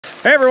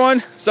Hey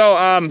everyone,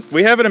 so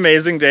we have an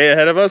amazing day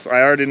ahead of us.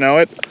 I already know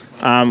it.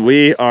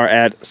 We are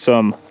at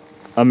some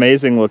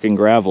amazing looking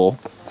gravel,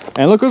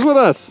 and look who's with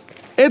us.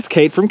 It's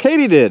Kate from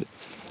Katydid.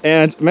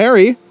 And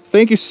Mary,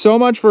 thank you so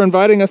much for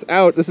inviting us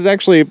out. This is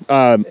actually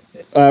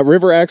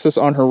river access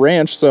on her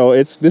ranch, so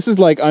this is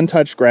like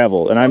untouched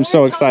gravel, and I'm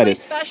so excited.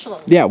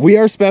 Special. Yeah, we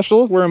are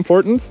special, we're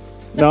important.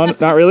 No,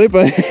 not really,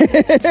 but,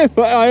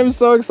 but I am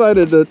so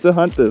excited to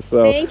hunt this.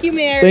 So thank you,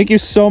 Mary. Thank you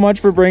so much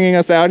for bringing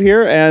us out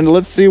here, and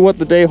let's see what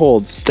the day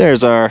holds.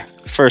 There's our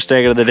first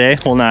agate of the day.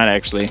 Well, not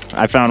actually.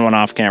 I found one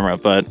off camera,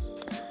 but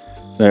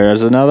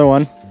there's another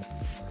one.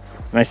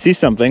 And I see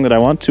something that I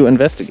want to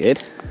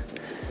investigate.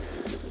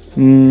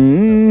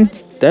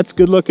 That's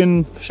good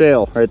looking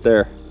shale right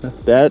there.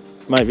 That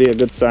might be a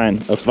good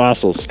sign of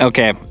fossils.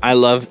 Okay, I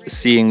love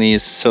seeing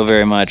these so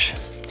very much.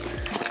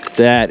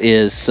 That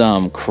is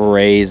some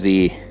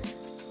crazy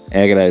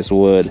agatized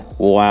wood.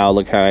 Wow,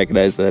 look how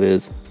agatized that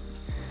is.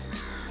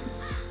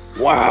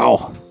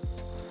 Wow.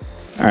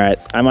 All right,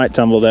 I might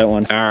tumble that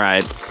one. All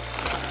right.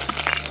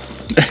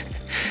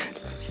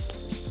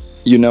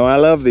 You know I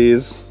love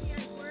these.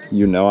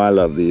 You know I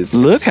love these.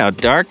 Look how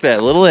dark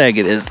that little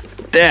agate is.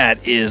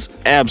 That is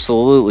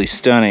absolutely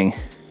stunning.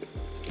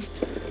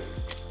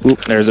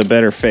 Oop, there's a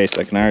better face,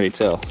 I can already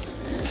tell.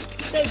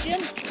 So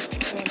Jim,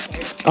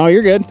 oh,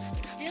 you're good.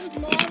 Jim's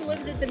mom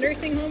lives at the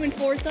nursing home in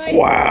Forsyth.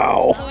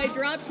 Wow. So I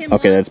dropped him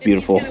Okay, off that's and he's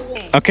beautiful. gonna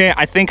walk. Okay,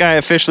 I think I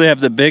officially have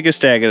the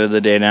biggest agate of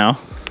the day now.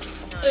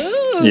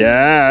 Ooh.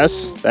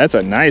 Yes, that's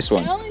a nice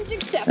one. Challenge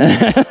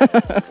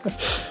accepted.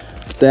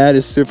 That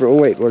is super. Oh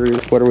wait,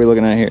 what are we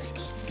looking at here?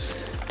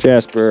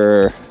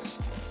 Jasper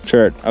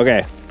shirt.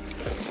 Okay.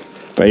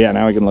 But yeah,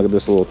 now we can look at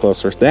this a little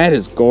closer. That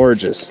is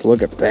gorgeous.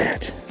 Look at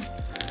that.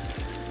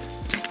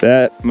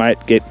 That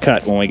might get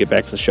cut when we get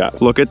back to the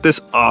shop. Look at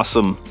this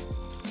awesome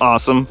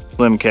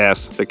limb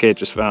cast that Kate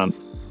just found.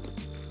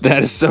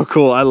 That is so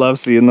cool. I love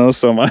seeing those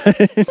so much.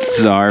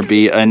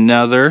 Zarby,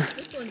 another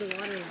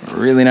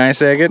really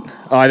nice agate.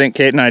 Oh, I think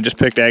Kate and I just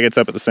picked agates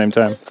up at the same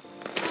time.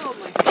 Oh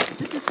my God,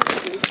 this is so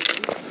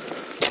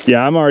great.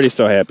 Yeah, I'm already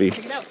so happy.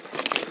 Check it out.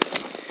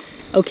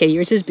 Okay,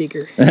 yours is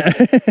bigger.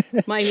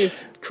 Mine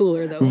is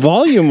cooler though.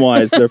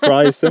 Volume-wise, they're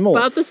probably similar.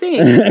 About the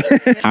same.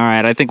 All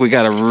right, I think we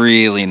got a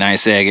really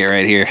nice agate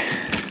right here.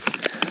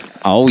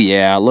 Oh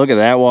yeah, look at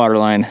that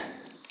waterline.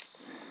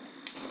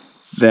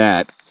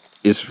 That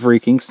is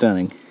freaking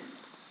stunning.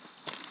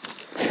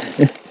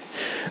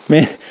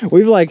 Man,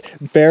 we've like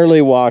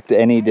barely walked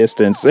any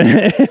distance.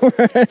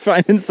 We're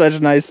finding such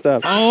nice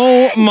stuff.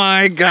 Oh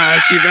my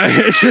gosh, you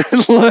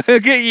guys, look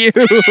at you.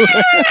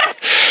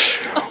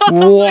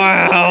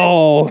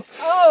 Wow.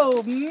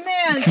 Oh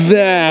man.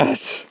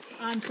 That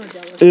I'm so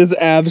jealous. is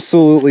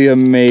absolutely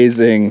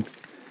amazing.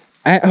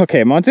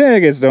 Okay, Montana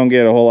agates don't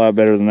get a whole lot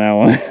better than that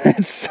one.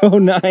 It's so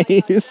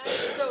nice.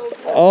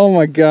 Oh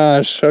my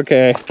gosh,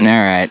 okay. All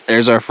right,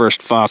 there's our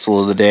first fossil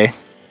of the day.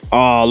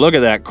 Oh, look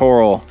at that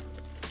coral.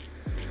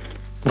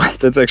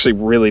 That's actually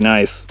really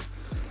nice.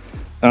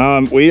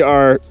 We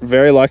are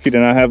very lucky to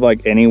not have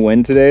like any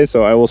wind today,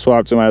 so I will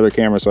swap to my other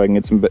camera so I can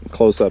get some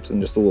close-ups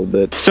in just a little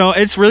bit. So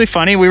it's really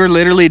funny, we were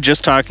literally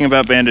just talking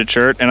about banded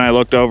chert and I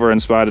looked over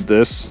and spotted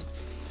this,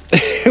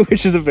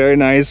 which is a very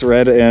nice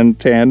red and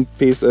tan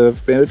piece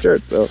of banded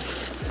chert, so.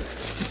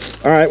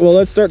 All right, well,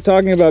 let's start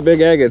talking about big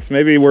agates.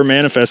 Maybe we're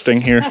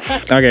manifesting here.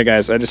 Okay,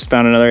 guys, I just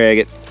found another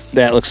agate.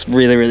 That looks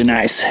really, really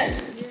nice.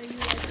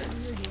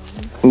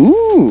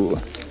 Ooh.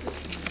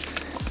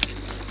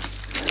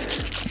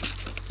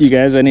 You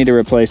guys, I need to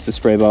replace the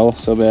spray bottle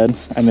so bad.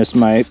 I missed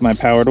my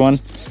powered one.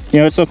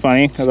 You know, it's so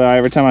funny, because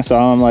every time I saw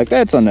them, I'm like,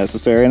 that's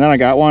unnecessary. And then I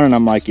got one, and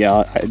I'm like,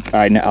 yeah,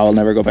 I'll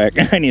never go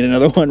back. I need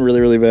another one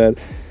really, really bad.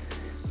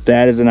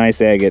 That is a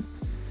nice agate.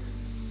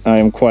 I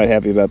am quite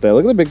happy about that.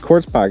 Look at the big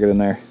quartz pocket in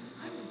there.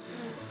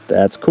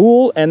 That's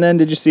cool. And then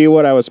did you see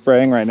what I was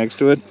spraying right next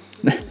to it?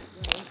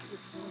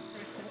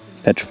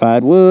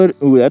 Petrified wood.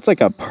 Ooh, that's like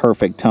a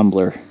perfect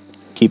tumbler.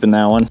 Keeping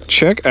that one.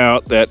 Check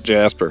out that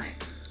jasper.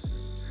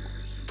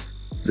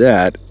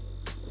 That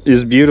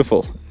is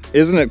beautiful.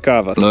 Isn't it,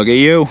 Kava? Look at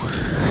you.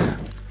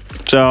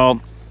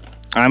 So,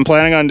 I'm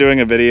planning on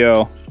doing a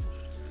video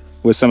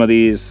with some of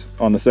these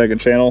on the second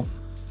channel.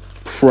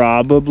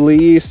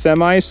 Probably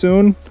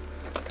semi-soon.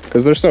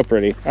 Because they're so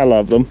pretty. I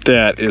love them.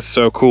 That is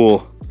so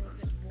cool.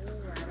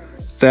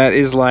 That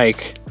is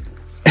like,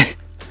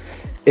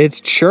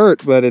 it's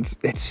chert, but it's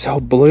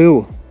so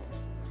blue.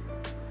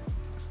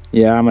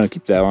 Yeah, I'm gonna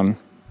keep that one.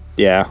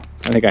 Yeah,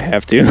 I think I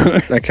have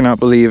to. I cannot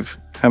believe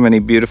how many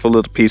beautiful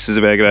little pieces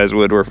of agatized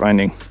wood we're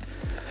finding.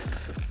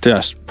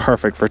 Just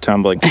perfect for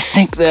tumbling. I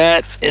think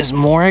that is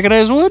more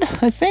agatized wood,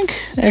 I think.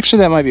 Actually,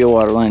 that might be a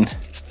water line.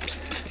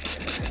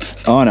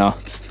 Oh no,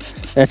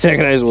 that's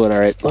agatized wood, all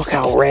right. Look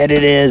how red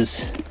it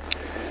is.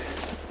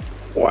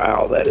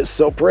 Wow, that is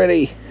so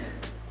pretty.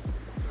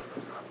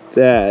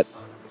 That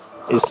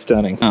is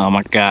stunning. Oh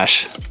my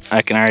gosh.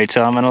 I can already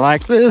tell I'm gonna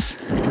like this.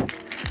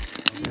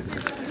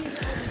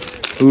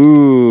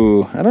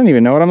 Ooh, I don't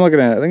even know what I'm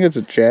looking at. I think it's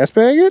a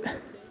jasper-agate.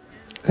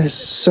 That is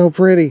so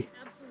pretty.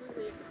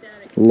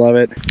 Love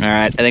it. All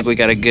right, I think we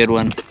got a good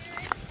one.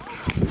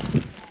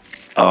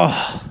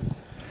 Oh,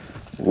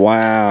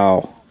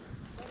 wow.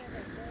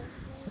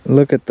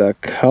 Look at the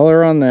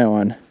color on that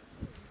one.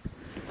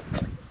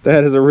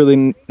 That is a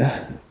really...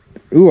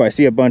 Ooh, I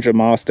see a bunch of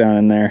moss down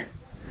in there.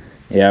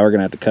 Yeah, we're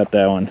gonna have to cut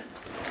that one.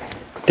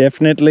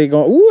 Definitely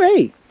going... Ooh,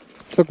 hey!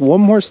 Took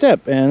one more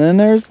step, and then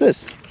there's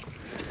this.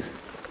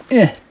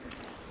 Yeah.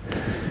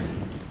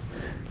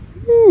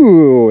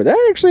 Ooh,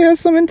 that actually has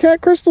some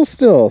intact crystals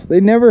still. They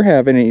never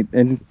have any,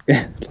 and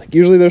like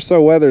usually they're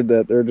so weathered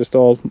that they're just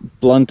all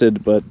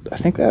blunted, but I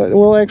think that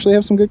will actually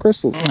have some good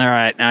crystals. All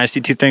right, now I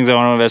see two things I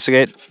want to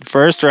investigate.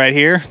 First, right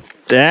here,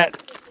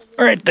 that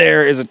right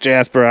there is a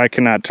jasper I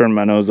cannot turn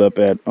my nose up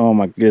at. Oh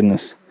my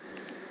goodness.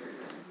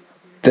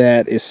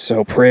 That is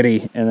so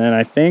pretty. And then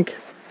I think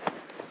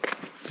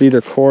it's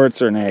either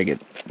quartz or an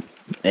agate.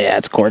 Yeah,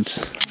 it's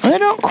quartz. I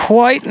don't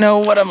quite know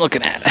what I'm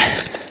looking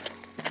at.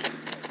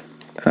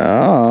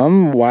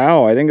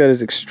 Wow, I think that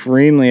is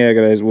extremely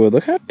agatized wood.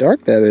 Look how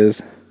dark that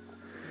is.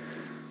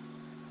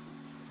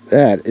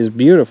 That is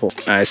beautiful.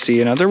 I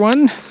see another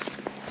one.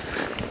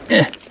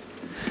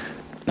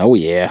 Oh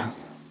yeah.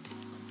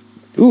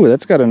 Ooh,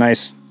 that's got a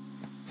nice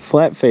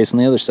flat face on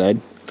the other side.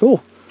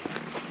 Cool.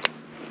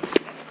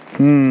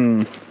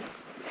 You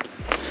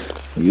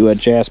a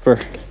jasper?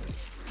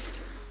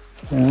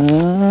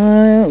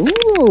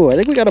 Ooh, I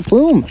think we got a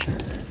plume.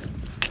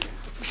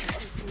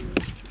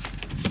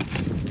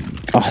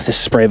 Oh, this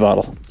spray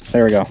bottle.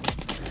 There we go.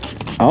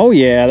 Oh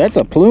yeah, that's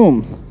a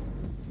plume.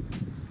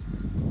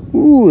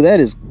 Ooh, that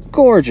is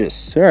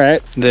gorgeous. All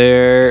right.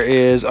 There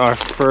is our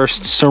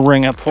first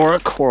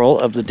Syringapora coral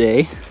of the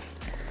day.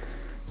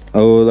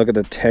 Oh, look at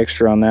the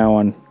texture on that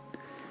one.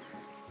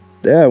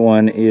 That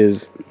one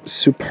is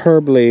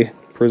superbly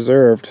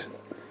preserved.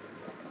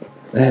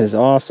 That is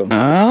awesome.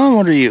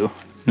 What are you?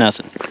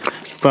 Nothing.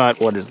 But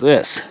what is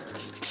this?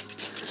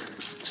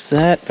 Is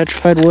that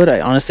petrified wood?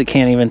 I honestly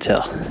can't even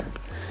tell.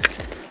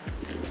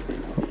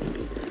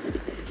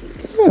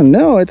 Oh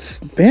no, it's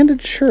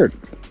banded shirt,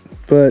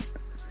 but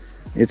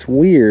it's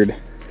weird.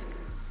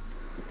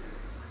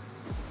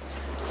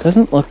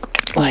 Doesn't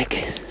look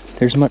like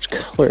there's much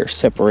color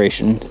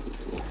separation.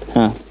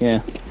 Huh,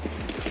 yeah.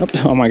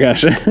 Oh my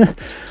gosh.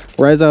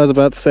 Right as I was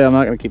about to say I'm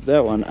not going to keep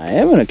that one, I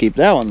am going to keep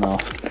that one though.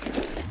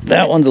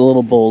 That one's a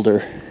little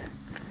bolder.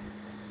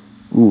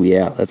 Ooh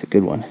yeah, that's a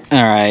good one.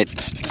 Alright,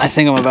 I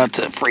think I'm about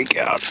to freak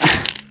out.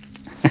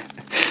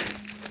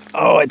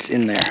 Oh, it's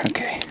in there,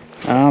 okay.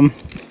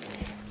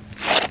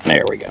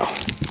 There we go.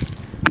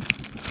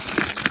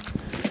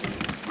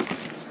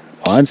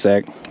 One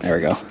sec, there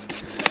we go.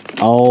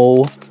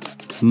 Oh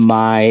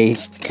my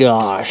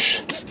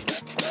gosh.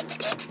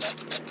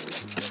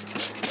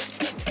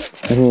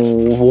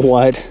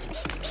 What?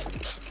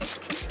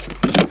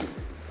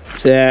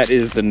 That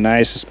is the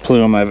nicest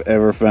plume I've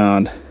ever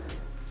found.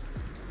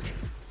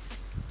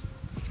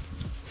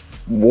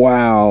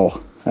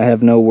 Wow, I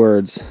have no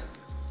words.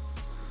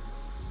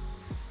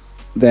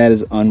 That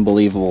is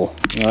unbelievable.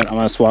 You know what? I'm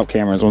gonna swap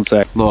cameras, one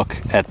sec. Look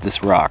at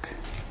this rock.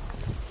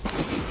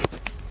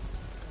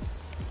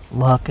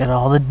 Look at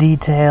all the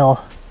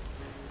detail.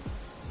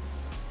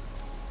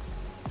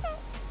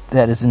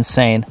 That is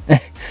insane.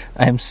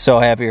 I am so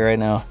happy right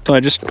now. So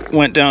I just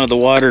went down to the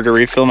water to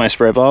refill my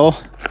spray bottle.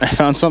 I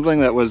found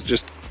something that was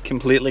just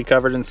completely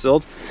covered in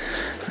silt.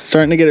 It's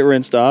starting to get it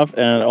rinsed off,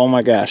 and oh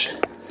my gosh.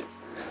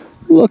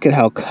 Look at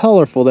how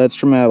colorful that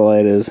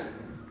stromatolite is.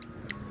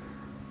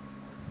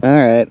 All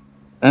right,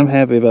 I'm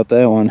happy about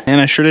that one.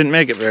 And I sure didn't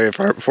make it very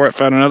far before I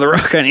found another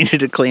rock I needed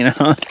to clean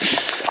out.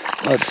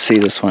 Let's see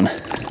this one.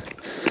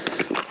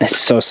 It's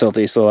so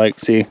silty, so like,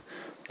 see,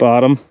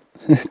 bottom,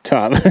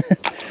 top.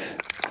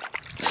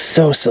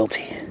 So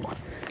silty.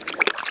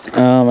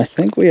 I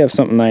think we have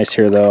something nice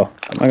here though.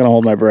 I'm not gonna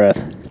hold my breath.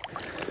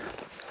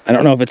 I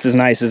don't know if it's as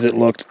nice as it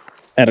looked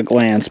at a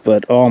glance,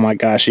 but oh my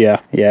gosh,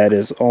 yeah. Yeah, it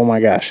is. Oh my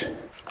gosh.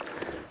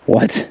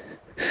 What?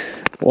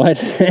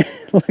 What?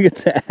 Look at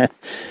that.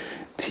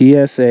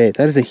 TSA.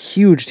 That is a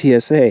huge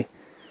TSA.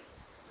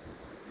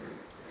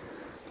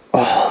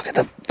 Oh, look at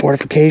the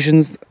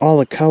fortifications, all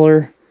the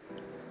color.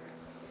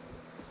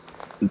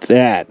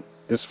 That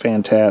is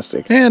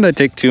fantastic. And I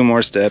take 2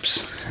 more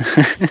steps.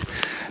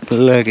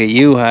 Look at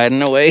you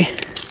hiding away.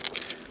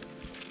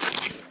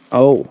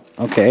 Oh,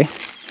 okay.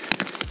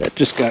 That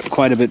just got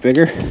quite a bit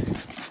bigger.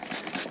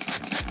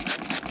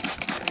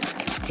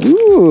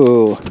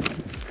 Ooh.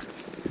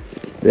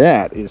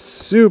 That is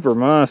super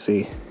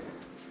mossy.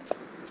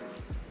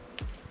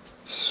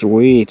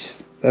 Sweet.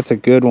 That's a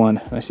good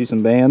one. I see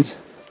some bands.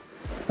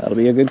 That'll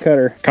be a good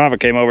cutter. Kava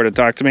came over to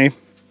talk to me,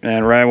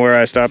 and right where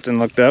I stopped and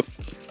looked up,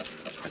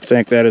 I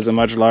think that is a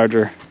much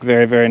larger,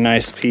 very, very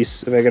nice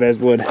piece of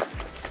agatized wood.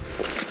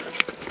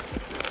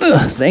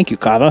 Ugh, thank you,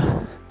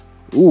 Kava.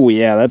 Ooh,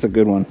 yeah, that's a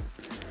good one.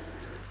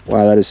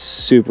 Wow, that is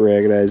super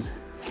agatized.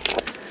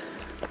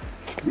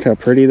 Look how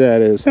pretty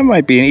that is. That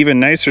might be an even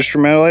nicer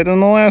stromatolite than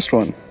the last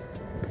one.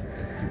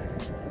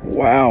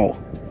 Wow.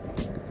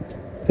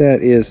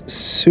 That is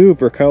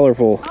super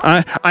colorful.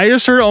 I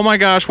just heard, oh my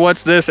gosh,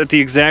 what's this, at the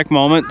exact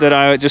moment that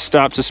I just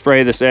stopped to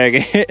spray this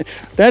agate.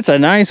 That's a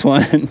nice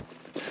one.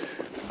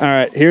 All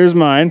right, here's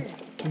mine.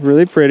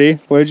 Really pretty.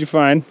 What did you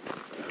find?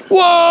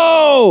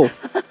 Whoa!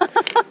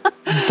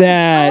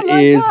 That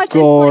is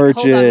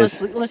gorgeous.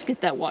 Hold on, let's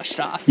get that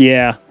washed off.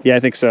 Yeah, I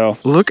think so.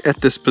 Look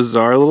at this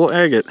bizarre little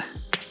agate.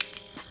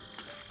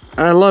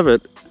 I love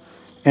it.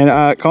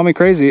 And call me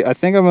crazy, I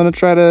think I'm gonna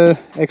try to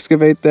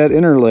excavate that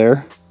inner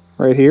layer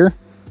right here.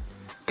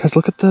 Cause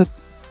look at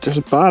there's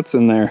bots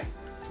in there.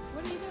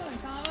 What are you doing,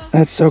 Tama?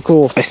 That's so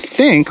cool. I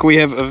think we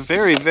have a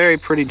very, very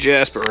pretty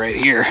jasper right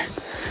here.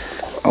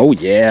 Oh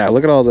yeah,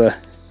 look at all the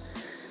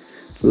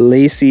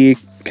lacy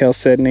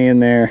chalcedony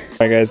in there. All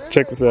right guys,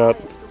 check this out.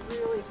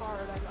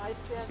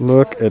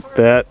 Look at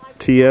that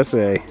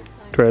TSA,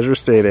 Treasure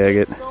State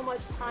Agate.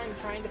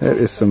 That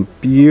is some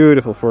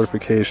beautiful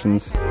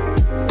fortifications.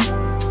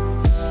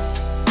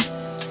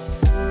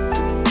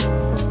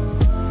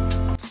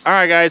 All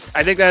right guys,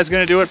 I think that's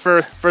gonna do it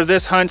for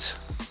this hunt.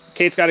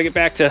 Kate's got to get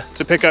back to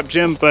pick up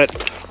Jim,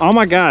 but oh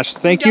my gosh,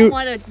 thank you. Don't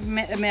want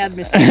a mad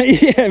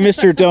Mr. Yeah,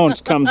 Mr.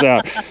 Don't comes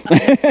out.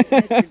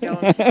 Mr.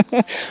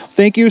 Don't.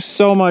 Thank you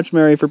so much,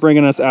 Mary, for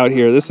bringing us out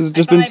here. This has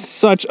just been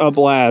such a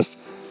blast.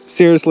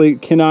 Seriously,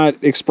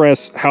 cannot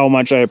express how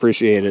much I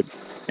appreciate it.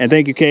 And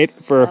thank you, Kate,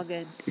 for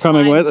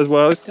coming with as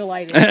well.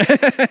 Delighted.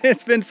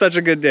 It's been such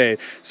a good day.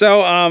 So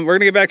we're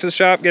gonna get back to the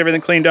shop, get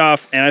everything cleaned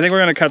off, and I think we're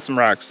gonna cut some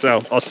rocks.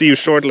 So I'll see you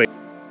shortly.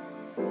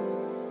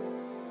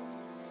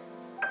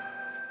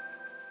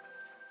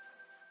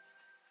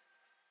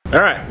 All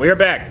right, we are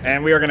back,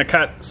 and we are gonna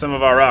cut some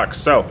of our rocks.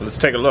 So let's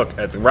take a look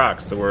at the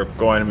rocks that we're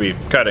going to be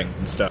cutting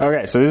and stuff.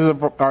 Okay, so these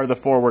are the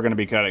 4 we're gonna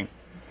be cutting.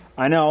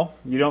 I know,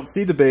 you don't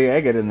see the big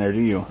agate in there, do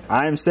you?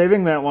 I am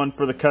saving that one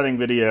for the cutting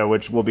video,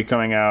 which will be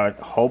coming out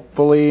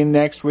hopefully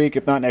next week,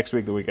 if not next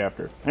week, the week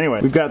after.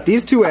 Anyway, we've got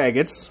these 2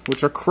 agates,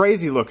 which are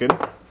crazy looking,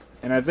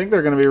 and I think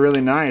they're gonna be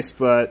really nice,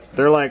 but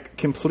they're like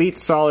complete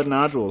solid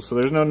nodules, so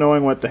there's no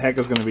knowing what the heck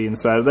is gonna be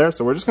inside of there,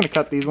 so we're just gonna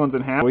cut these ones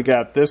in half. We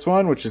got this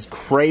one, which is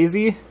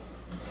crazy.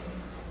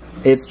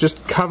 It's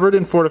just covered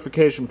in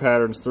fortification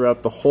patterns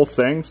throughout the whole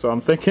thing, so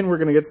I'm thinking we're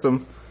gonna get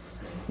some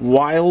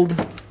wild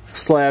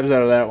slabs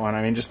out of that one.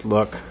 I mean, just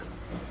look.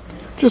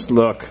 Just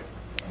look.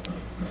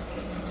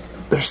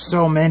 There's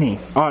so many.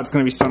 Oh, it's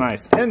gonna be so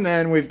nice. And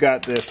then we've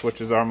got this,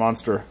 which is our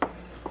monster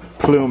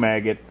Plume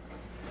Agate.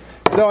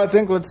 So I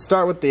think let's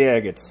start with the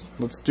agates.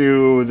 Let's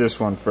do this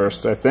one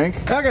first, I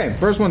think. Okay,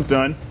 first one's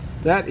done.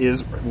 That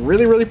is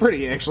really, really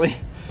pretty, actually.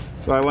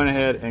 So I went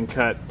ahead and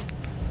cut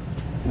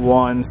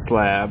one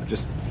slab,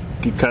 just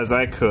because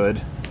I could.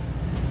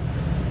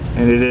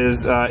 And it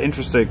is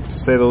interesting, to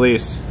say the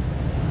least.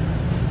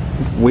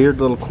 Weird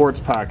little quartz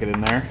pocket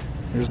in there.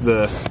 Here's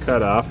the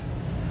cutoff.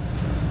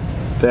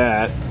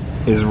 That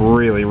is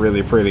really,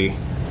 really pretty.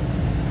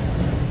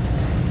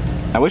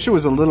 I wish it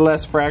was a little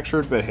less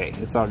fractured, but hey,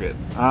 it's all good.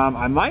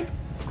 I might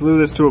glue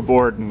this to a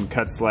board and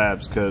cut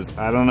slabs, because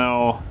I don't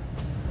know.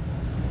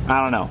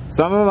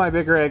 Some of my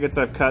bigger agates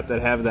I've cut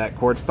that have that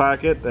quartz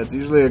pocket, that's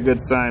usually a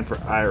good sign for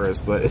iris,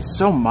 but it's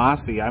so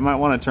mossy. I might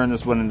want to turn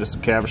this one into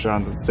some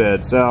cabochons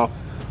instead. So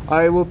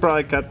I will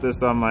probably cut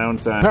this on my own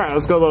time. All right,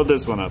 let's go load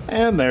this one up.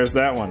 And there's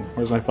that one.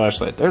 Where's my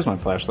flashlight? There's my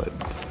flashlight.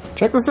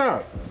 Check this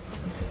out.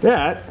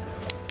 That,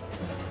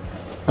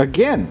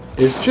 again,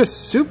 is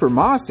just super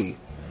mossy.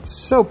 It's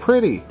so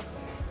pretty.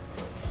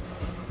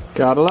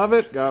 Gotta love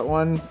it. Got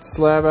one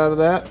slab out of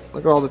that.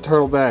 Look at all the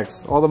turtle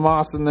backs, all the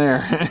moss in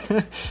there.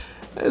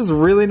 That is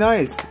really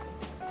nice.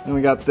 And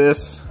we got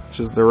this, which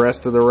is the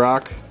rest of the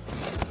rock.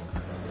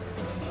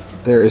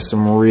 There is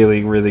some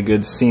really, really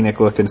good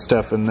scenic looking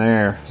stuff in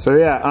there. So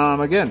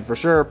yeah, again, for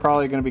sure,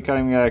 probably gonna be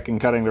cutting back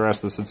and cutting the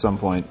rest of this at some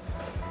point.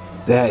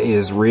 That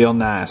is real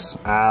nice.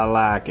 I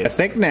like it. I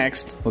think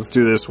next, let's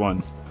do this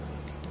one.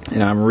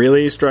 And I'm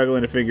really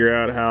struggling to figure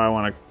out how I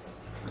wanna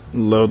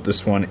load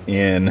this one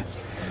in.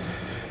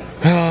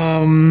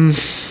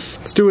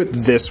 Let's do it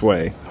this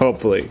way,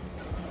 hopefully.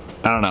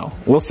 I don't know.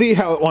 We'll see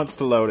how it wants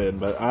to load in,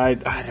 but I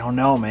don't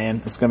know,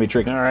 man. It's gonna be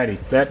tricky. Alrighty,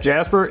 that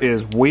jasper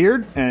is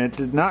weird, and it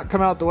did not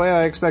come out the way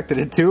I expected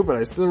it to, but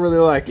I still really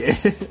like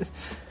it.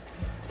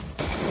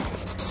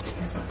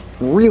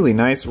 Really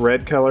nice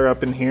red color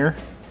up in here.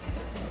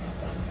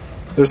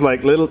 There's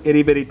like little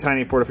itty bitty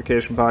tiny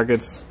fortification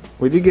pockets.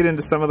 We did get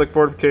into some of the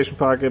fortification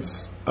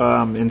pockets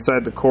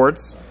inside the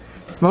quartz.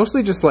 It's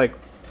mostly just like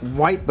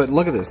white, but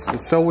look at this.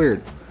 It's so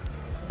weird.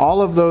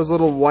 All of those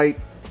little white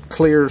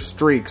clear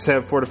streaks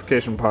have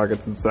fortification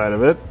pockets inside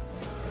of it.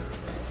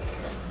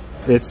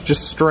 It's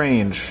just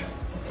strange.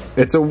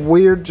 It's a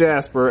weird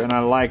jasper, and I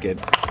like it.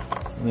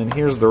 And then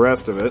here's the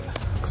rest of it.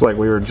 Looks like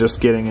we were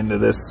just getting into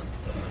this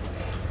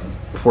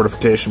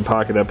fortification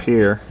pocket up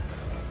here.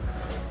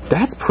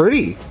 That's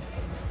pretty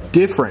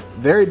different,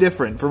 very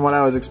different from what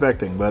I was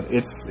expecting, but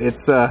it's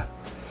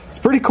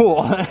pretty cool.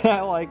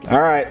 I like it.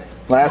 All right,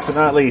 last but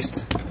not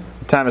least,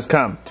 the time has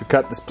come to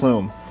cut this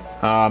plume.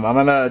 I'm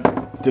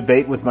gonna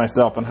debate with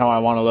myself on how I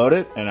want to load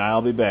it, and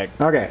I'll be back.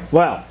 Okay,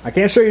 well, I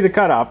can't show you the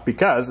cutoff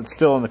because it's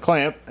still in the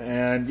clamp,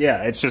 and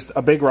yeah, it's just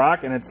a big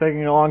rock, and it's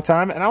taking a long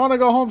time, and I want to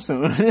go home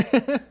soon.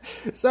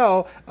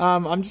 So,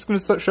 I'm just going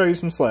to show you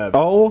some slabs.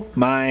 Oh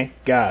my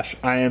gosh,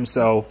 I am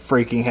so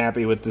freaking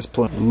happy with this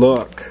plume.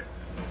 Look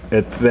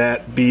at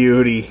that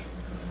beauty.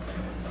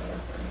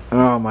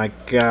 Oh my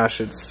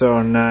gosh, it's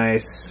so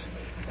nice.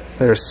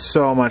 There's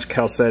so much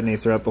chalcedony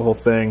throughout the whole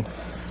thing.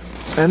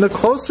 And the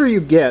closer you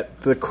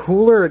get, the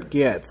cooler it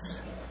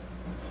gets.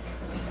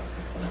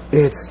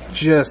 It's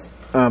just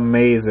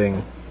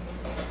amazing.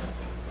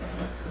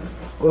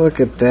 Look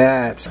at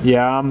that.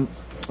 Yeah,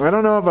 I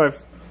don't know if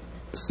I've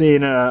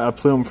seen a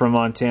plume from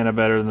Montana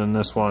better than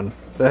this one.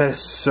 That is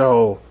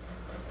so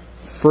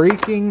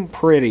freaking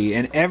pretty.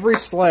 And every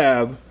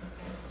slab,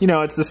 you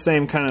know, it's the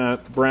same kind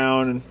of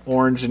brown and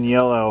orange and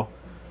yellow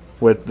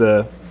with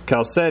the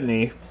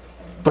chalcedony,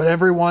 but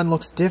every one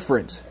looks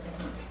different.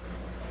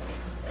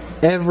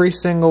 Every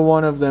single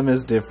one of them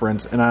is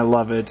different, and I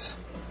love it.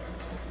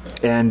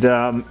 And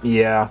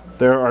yeah,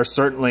 there are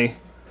certainly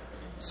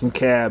some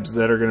cabs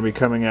that are going to be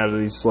coming out of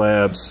these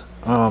slabs.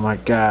 Oh my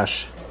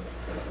gosh.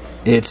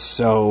 It's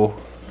so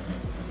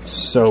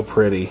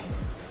pretty.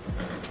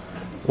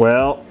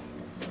 Well,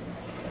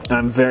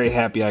 I'm very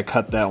happy I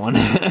cut that one.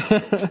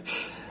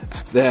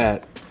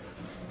 That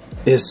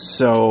is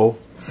so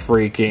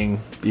freaking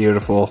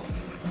beautiful.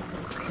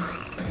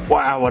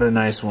 Wow, what a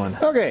nice one.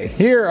 Okay,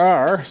 here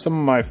are some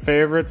of my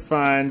favorite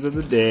finds of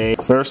the day.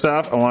 First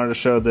off, I wanted to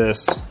show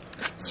this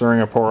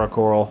Syringapora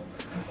coral.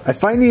 I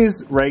find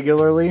these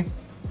regularly.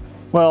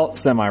 Well,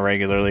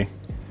 semi-regularly.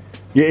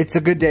 Yeah, it's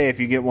a good day if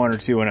you get one or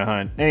two in a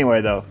hunt.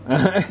 Anyway, though,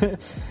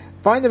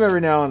 find them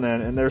every now and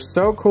then, and they're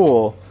so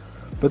cool.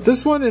 But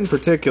this one in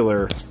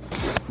particular,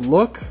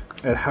 look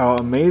at how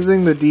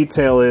amazing the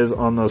detail is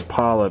on those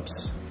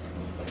polyps.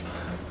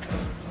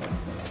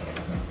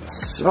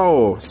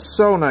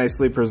 So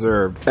nicely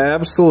preserved.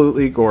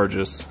 Absolutely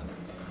gorgeous.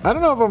 I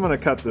don't know if I'm going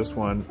to cut this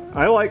one.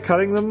 I like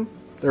cutting them.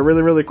 They're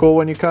really cool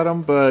when you cut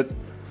them, but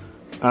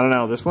I don't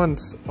know. This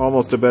one's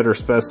almost a better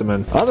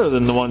specimen. Other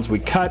than the ones we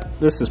cut,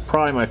 this is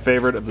probably my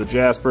favorite of the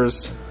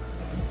Jaspers.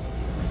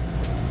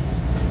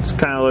 This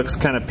kind of looks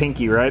kind of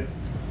pinky, right?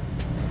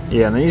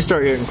 Yeah, and then you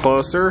start getting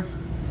closer,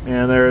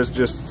 and there's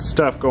just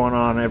stuff going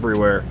on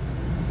everywhere.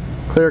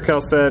 Clear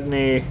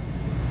chalcedony,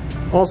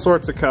 all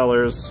sorts of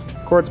colors.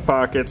 Quartz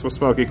pockets with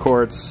smoky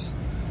quartz.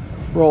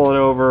 Roll it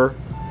over.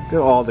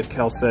 Get all the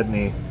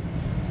chalcedony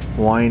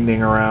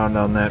winding around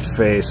on that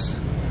face.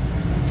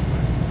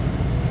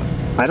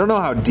 I don't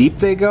know how deep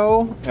they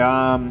go,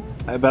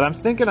 but I'm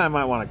thinking I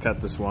might want to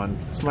cut this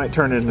one. This might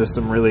turn into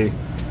some really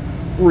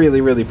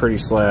pretty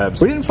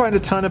slabs. We didn't find a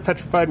ton of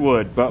petrified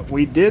wood, but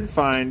we did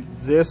find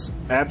this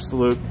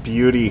absolute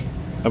beauty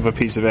of a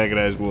piece of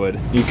agatized wood.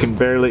 You can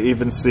barely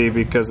even see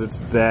because it's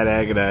that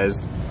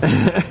agatized.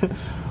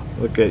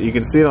 Look at, you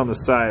can see it on the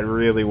side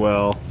really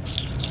well.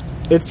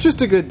 It's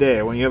just a good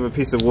day when you have a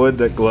piece of wood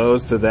that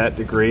glows to that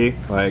degree.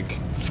 Like,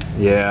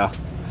 yeah,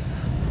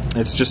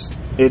 it's just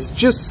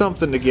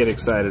something to get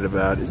excited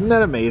about. Isn't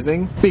that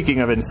amazing?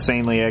 Speaking of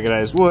insanely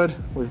agatized wood,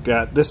 we've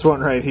got this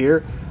one right here,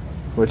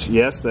 which,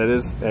 yes, that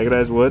is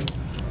agatized wood.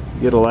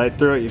 You get a light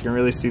through it, you can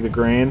really see the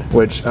grain,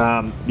 which,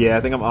 yeah, I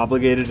think I'm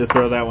obligated to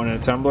throw that one in a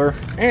tumbler.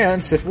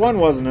 And if one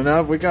wasn't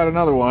enough, we got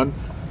another one.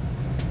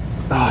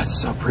 Oh,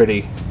 it's so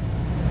pretty.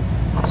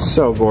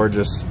 So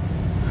gorgeous.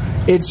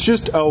 It's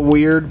just a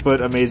weird but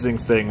amazing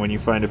thing when you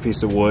find a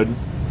piece of wood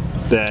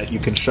that you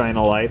can shine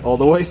a light all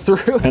the way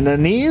through. And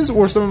then these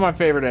were some of my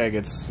favorite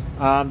agates.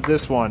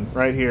 This one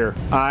right here.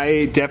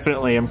 I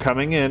definitely am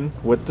coming in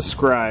with the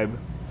scribe,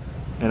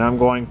 and I'm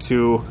going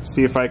to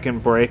see if I can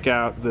break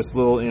out this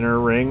little inner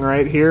ring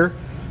right here,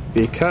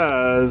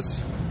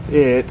 because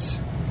it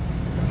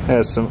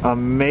has some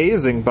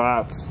amazing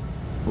bots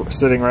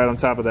sitting right on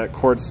top of that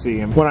quartz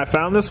seam. When I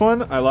found this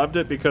one, I loved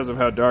it because of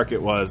how dark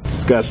it was.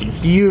 It's got some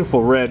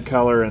beautiful red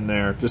color in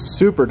there. Just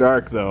super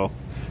dark though.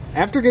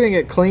 After getting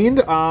it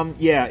cleaned,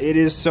 yeah, it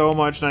is so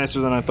much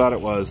nicer than I thought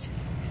it was.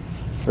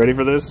 Ready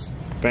for this?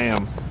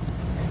 Bam.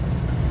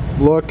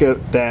 Look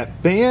at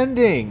that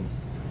banding.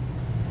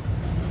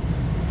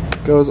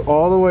 Goes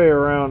all the way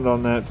around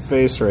on that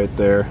face right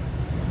there.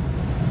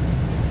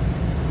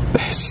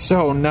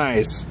 So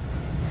nice.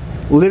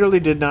 Literally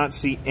did not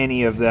see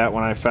any of that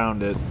when I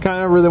found it.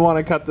 Kind of really want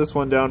to cut this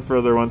one down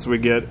further once we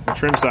get a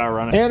trim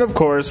sour on it. And of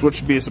course, which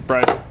should be a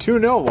surprise to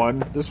no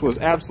one, this was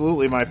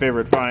absolutely my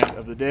favorite find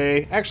of the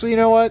day. Actually, you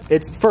know what?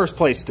 It's first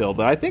place still,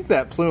 but I think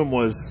that plume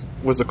was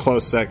a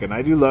close second.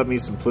 I do love me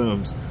some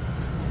plumes.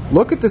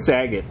 Look at this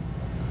agate.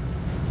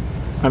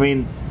 I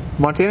mean,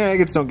 Montana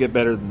agates don't get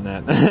better than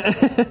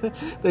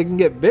that. They can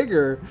get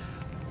bigger,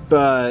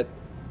 but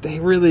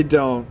they really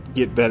don't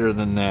get better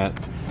than that.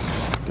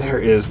 There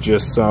is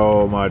just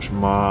so much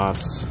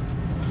moss.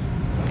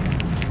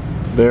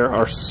 There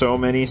are so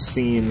many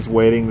scenes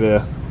waiting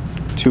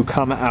to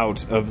come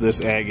out of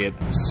this agate.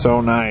 So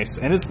nice.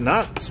 And it's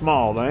not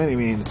small by any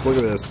means. Look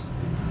at this.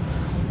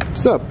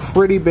 It's a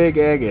pretty big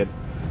agate.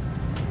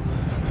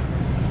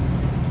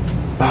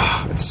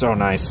 It's so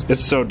nice.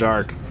 It's so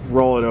dark.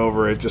 Roll it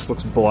over, it just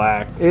looks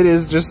black. It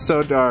is just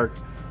so dark.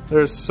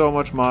 There's so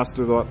much moss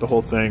through the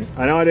whole thing.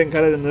 I know I didn't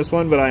cut it in this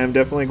one, but I am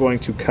definitely going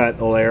to cut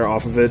a layer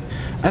off of it.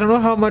 I don't know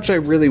how much I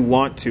really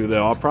want to,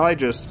 though. I'll probably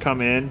just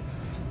come in,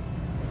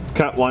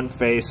 cut one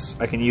face.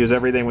 I can use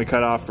everything we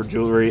cut off for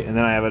jewelry, and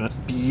then I have a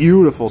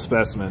beautiful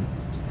specimen.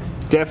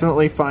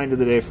 Definitely find of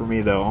the day for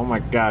me, though. Oh my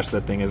gosh,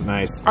 that thing is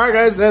nice. All right,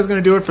 guys, that's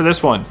gonna do it for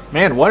this one.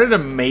 Man, what an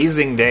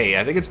amazing day.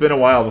 I think it's been a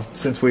while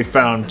since we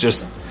found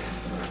just,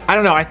 I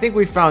don't know, I think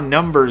we found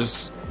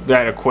numbers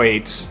that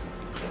equate,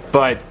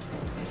 but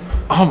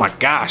oh my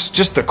gosh,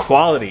 just the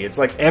quality. It's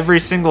like every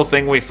single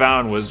thing we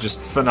found was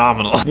just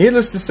phenomenal.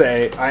 Needless to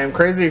say, I am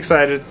crazy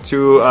excited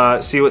to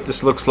see what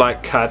this looks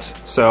like cut.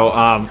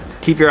 So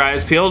keep your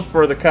eyes peeled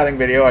for the cutting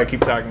video I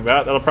keep talking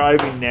about. That'll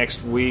probably be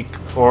next week,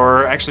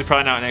 or actually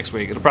probably not next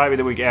week. It'll probably be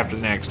the week after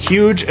the next.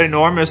 Huge,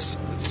 enormous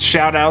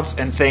shout outs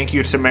and thank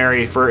you to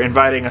Mary for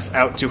inviting us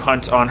out to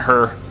hunt on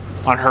her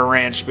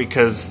ranch,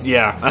 because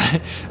yeah,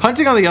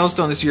 hunting on the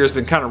Yellowstone this year has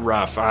been kind of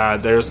rough.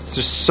 There's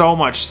just so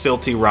much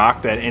silty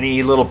rock that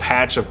any little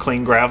patch of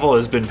clean gravel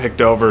has been picked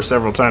over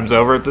several times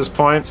over at this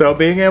point. So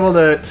being able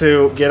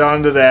to get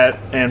onto that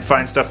and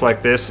find stuff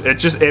like this,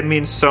 it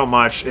means so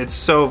much. It's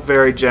so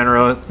very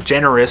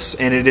generous,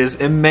 and it is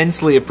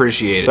immensely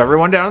appreciated. So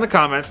everyone down in the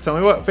comments, tell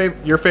me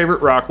what your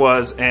favorite rock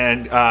was,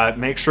 and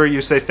make sure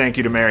you say thank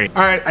you to Mary.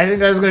 All right, I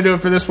think that is gonna do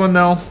it for this one,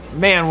 though.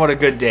 Man, what a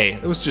good day.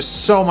 It was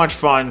just so much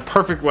fun,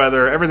 perfect weather.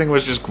 Everything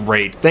was just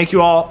great. Thank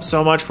you all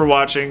so much for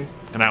watching,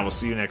 and I will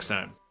see you next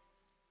time.